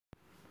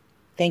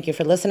Thank you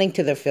for listening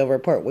to the Field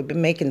Report. We've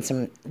been making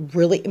some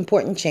really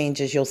important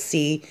changes. You'll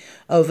see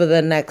over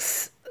the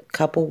next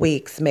couple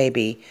weeks,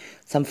 maybe,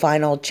 some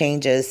final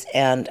changes.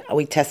 And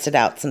we tested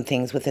out some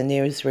things with a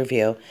news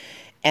review.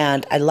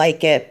 And I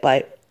like it,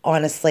 but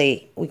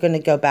honestly, we're going to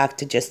go back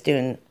to just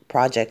doing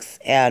projects.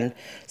 And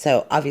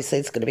so obviously,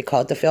 it's going to be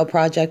called the Field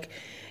Project.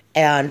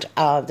 And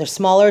there's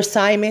smaller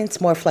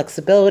assignments, more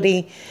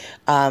flexibility,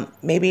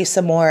 maybe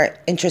some more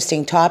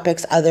interesting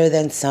topics other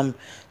than some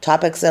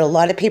topics that a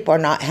lot of people are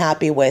not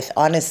happy with.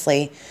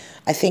 Honestly,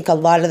 I think a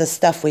lot of the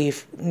stuff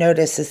we've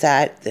noticed is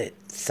that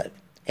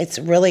it's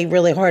really,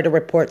 really hard to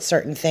report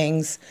certain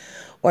things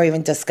or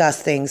even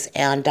discuss things.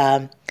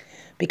 And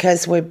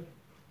because we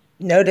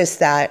noticed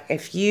that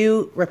if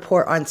you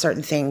report on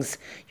certain things,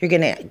 you're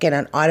going to get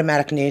an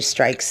automatic news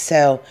strike.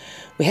 So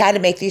we had to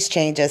make these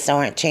changes. There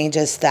aren't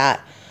changes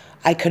that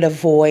I could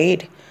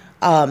avoid,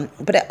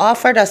 but it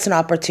offered us an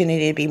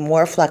opportunity to be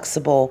more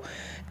flexible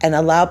and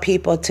allow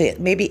people to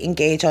maybe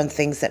engage on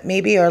things that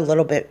maybe are a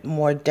little bit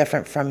more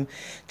different from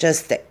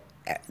just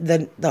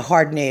the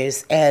hard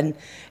news. And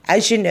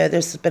as you know,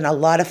 there's been a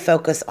lot of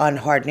focus on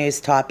hard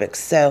news topics.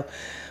 So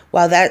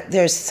while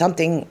there's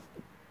something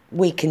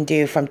we can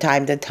do from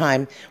time to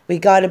time, we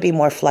got to be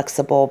more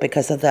flexible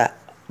because of the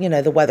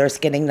weather's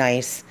getting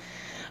nice.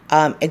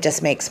 It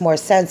just makes more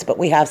sense, but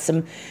we have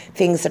some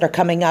things that are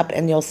coming up,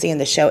 and you'll see in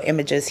the show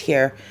images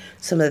here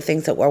some of the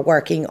things that we're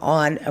working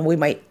on, and we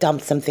might dump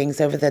some things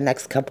over the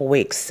next couple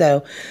weeks.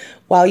 So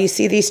while you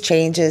see these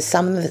changes,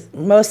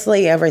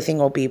 mostly everything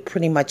will be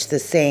pretty much the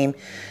same.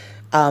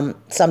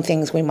 Some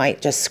things we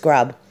might just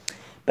scrub.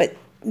 But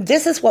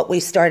this is what we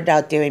started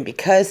out doing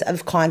because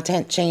of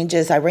content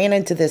changes. I ran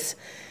into this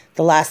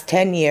the last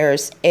 10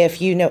 years.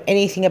 If you know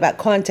anything about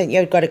content,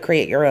 you've got to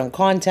create your own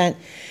content.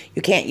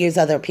 You can't use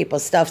other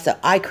people's stuff. So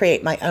I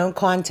create my own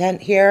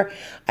content here.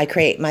 I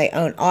create my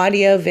own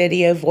audio,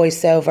 video,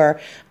 voiceover,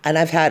 and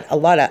I've had a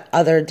lot of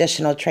other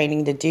additional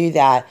training to do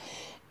that.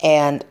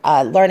 And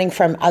learning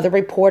from other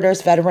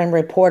reporters, veteran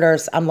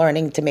reporters, I'm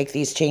learning to make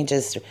these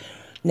changes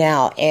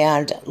now.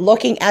 And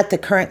looking at the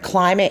current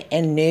climate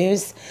in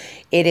news,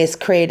 it has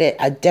created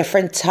a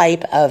different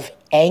type of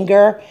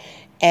anger,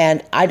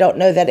 and I don't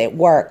know that it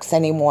works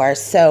anymore.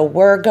 So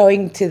we're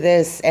going to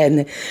this,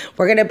 and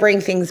we're going to bring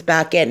things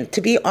back in.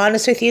 To be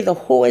honest with you, the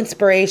whole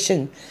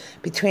inspiration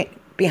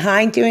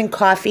behind doing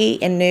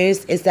coffee and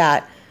news is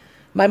that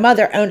my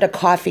mother owned a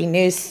coffee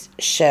news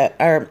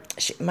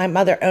my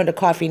mother owned a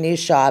coffee news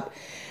shop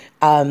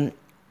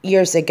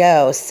years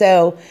ago.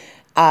 So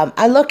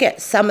I look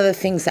at some of the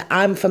things that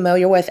I'm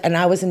familiar with, and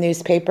I was a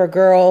newspaper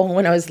girl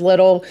when I was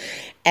little,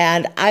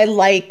 and I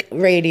like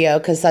radio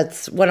because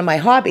that's one of my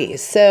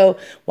hobbies. So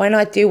why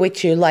not do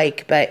what you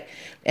like? But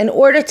in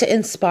order to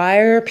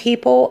inspire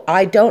people,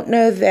 I don't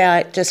know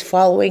that just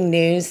following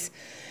news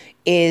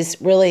is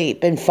really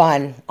been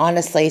fun.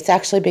 Honestly, it's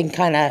actually been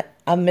kind of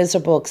a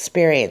miserable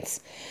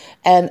experience.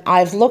 And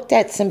I've looked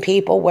at some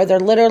people where they're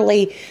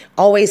literally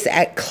always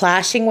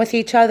clashing with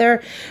each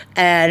other.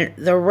 And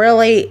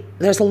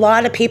there's a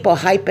lot of people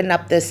hyping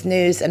up this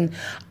news. And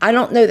I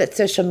don't know that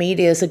social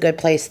media is a good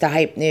place to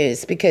hype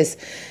news because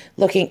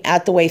looking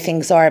at the way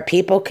things are,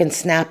 people can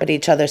snap at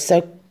each other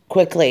so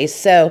quickly.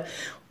 So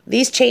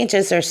these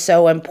changes are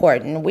so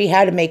important. We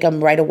had to make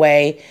them right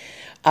away.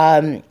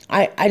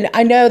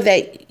 I know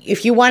that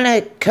if you want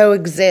to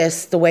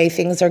coexist the way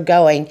things are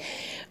going,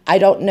 I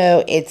don't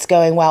know it's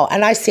going well.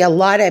 And I see a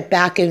lot of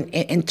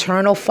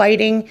internal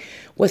fighting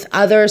with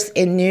others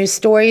in news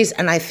stories.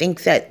 And I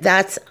think that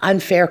that's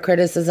unfair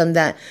criticism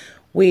that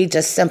we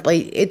just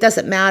simply, it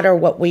doesn't matter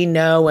what we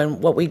know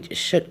and what we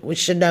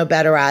should know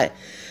better at.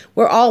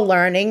 We're all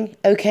learning,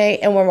 okay?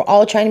 And we're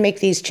all trying to make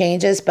these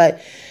changes,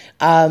 but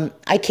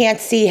I can't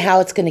see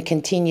how it's going to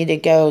continue to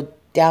go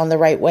down the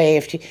right way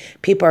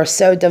if people are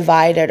so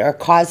divided or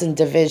causing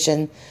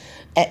division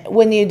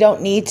when you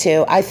don't need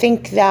to. I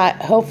think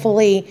that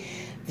hopefully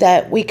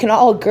that we can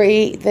all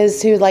agree,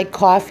 those who like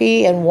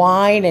coffee and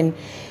wine and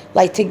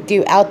like to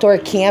do outdoor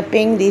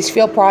camping, these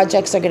field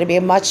projects are going to be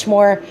much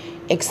more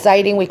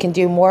exciting. We can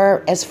do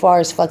more as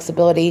far as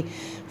flexibility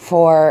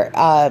for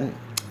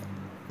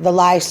the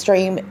live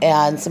stream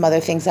and some other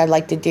things I'd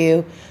like to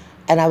do.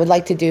 And I would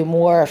like to do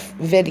more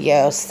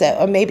videos,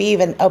 or maybe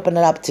even open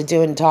it up to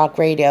doing talk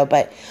radio.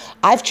 But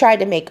I've tried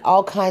to make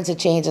all kinds of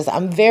changes.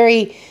 I'm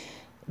very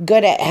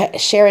good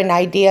at sharing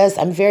ideas.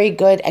 I'm very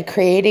good at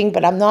creating,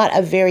 but I'm not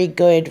a very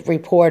good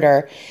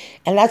reporter.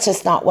 And that's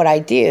just not what I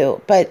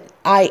do. But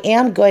I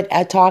am good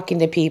at talking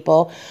to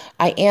people.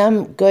 I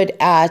am good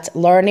at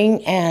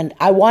learning, and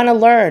I want to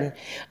learn.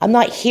 I'm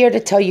not here to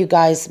tell you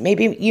guys,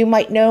 maybe you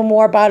might know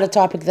more about a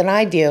topic than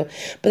I do,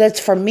 but it's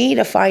for me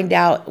to find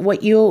out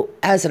what you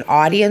as an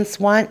audience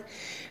want.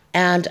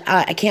 And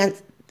I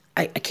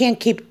can't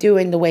keep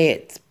doing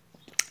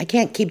I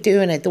can't keep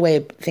doing it the way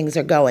things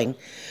are going.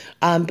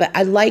 But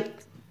I like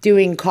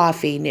doing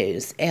coffee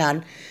news,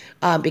 and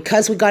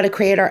because we got to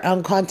create our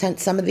own content.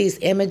 Some of these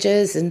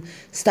images and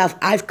stuff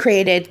I've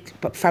created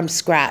from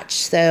scratch.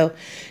 So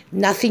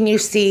nothing you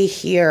see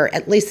here,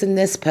 at least in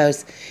this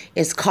post,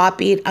 is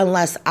copied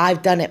unless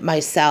I've done it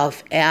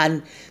myself.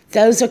 And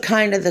those are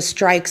kind of the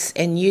strikes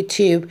and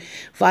YouTube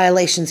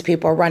violations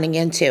people are running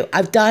into.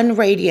 I've done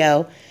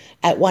radio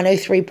at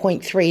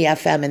 103.3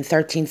 FM and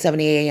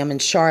 1370 AM in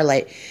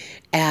Charlotte.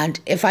 And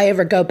if I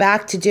ever go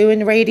back to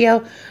doing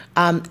radio,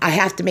 I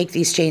have to make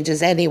these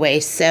changes anyway.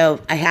 So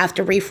I have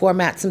to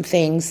reformat some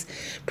things,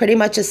 pretty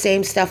much the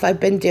same stuff I've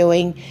been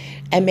doing,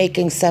 and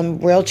making some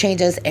real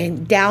changes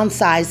and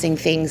downsizing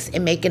things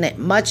and making it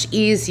much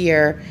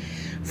easier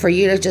for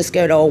you to just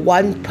go to a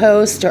one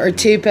post or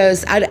two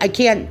posts. I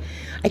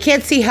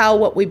can't see how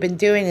what we've been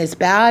doing is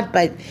bad,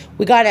 but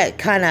we got to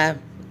kind of,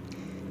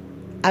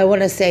 I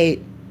want to say,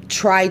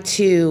 try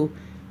to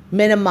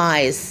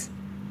minimize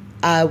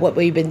what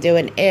we've been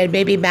doing and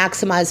maybe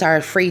maximize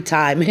our free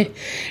time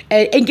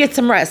and get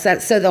some rest.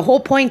 So the whole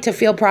point to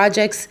Field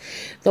Projects,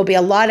 there'll be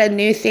a lot of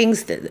new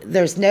things.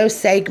 There's no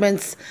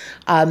segments,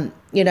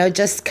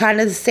 just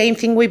kind of the same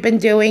thing we've been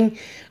doing.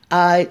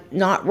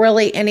 Not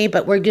really any,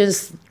 but we're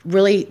just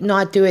really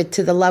not do it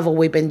to the level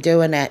we've been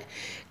doing it.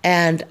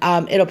 And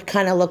it'll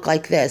kind of look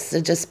like this.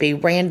 It'll just be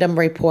random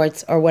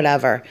reports or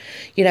whatever,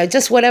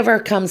 just whatever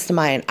comes to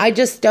mind. I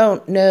just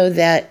don't know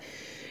that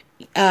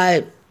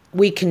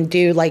we can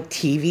do like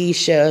TV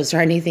shows or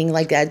anything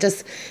like that.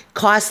 Just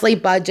costly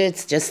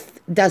budgets just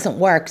doesn't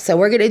work. So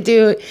we're going to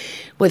do it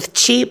with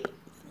cheap,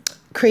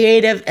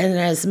 creative, and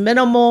as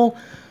minimal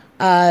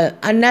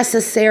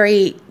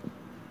unnecessary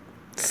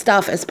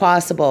stuff as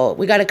possible.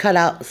 We got to cut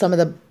out some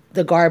of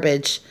the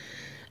garbage.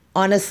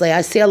 Honestly,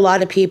 I see a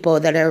lot of people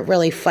that are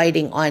really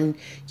fighting on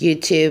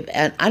YouTube,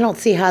 and I don't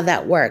see how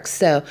that works.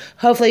 So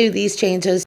hopefully these changes